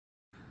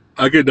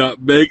I could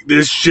not make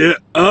this shit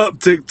up,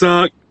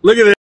 TikTok. Look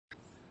at it.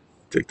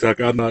 TikTok,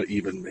 I'm not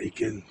even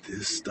making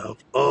this stuff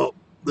up.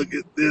 Look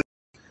at this.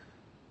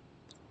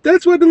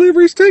 That's why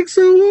deliveries take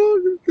so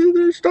long.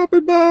 They're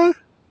stopping by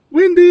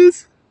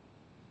Wendy's,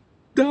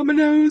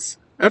 Dominos,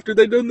 after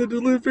they done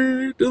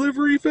the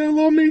delivery fell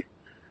on me.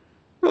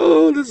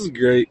 Oh, this is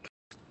great.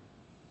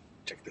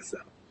 Check this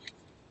out.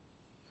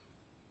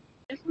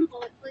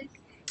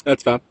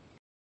 That's fine.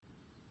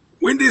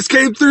 Wendy's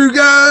came through,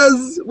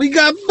 guys. We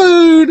got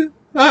food.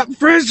 Hot,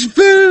 fresh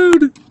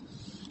food.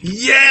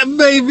 Yeah,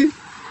 baby.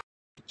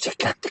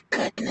 Check out the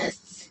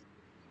goodness.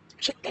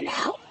 Check it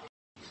out.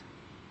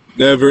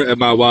 Never in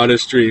my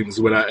wildest dreams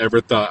would I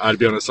ever thought I'd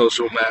be on a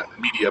social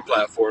media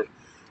platform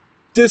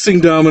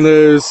dissing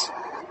Domino's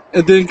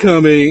and then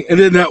coming, and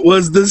then that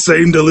was the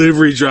same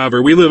delivery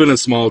driver. We live in a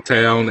small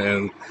town,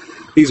 and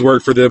he's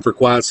worked for them for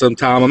quite some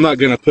time. I'm not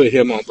going to put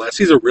him on blast.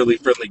 He's a really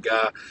friendly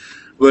guy.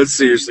 But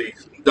seriously,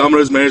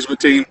 Domino's management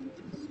team,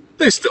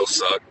 they still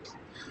suck.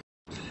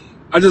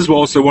 I just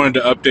also wanted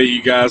to update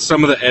you guys.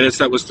 Some of the edits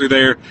that was through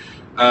there,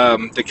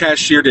 the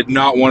cashier did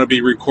not want to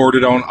be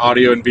recorded on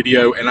audio and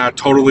video, and I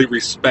totally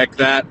respect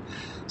that.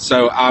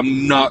 So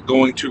I'm not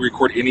going to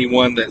record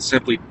anyone that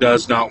simply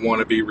does not want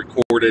to be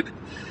recorded.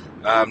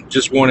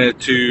 Just wanted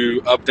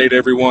to update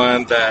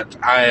everyone that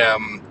I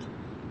am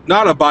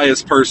not a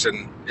biased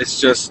person.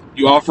 It's just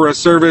you offer a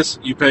service,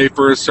 you pay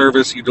for a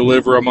service, you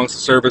deliver amongst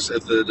the service.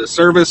 If the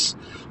service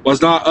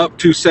was not up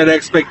to set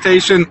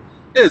expectation,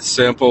 it's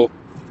simple.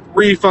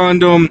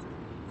 Refund them,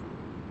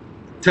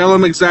 tell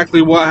them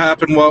exactly what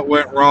happened, what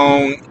went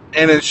wrong,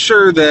 and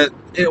ensure that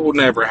it will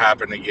never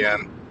happen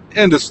again.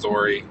 End of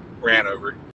story. Ran over.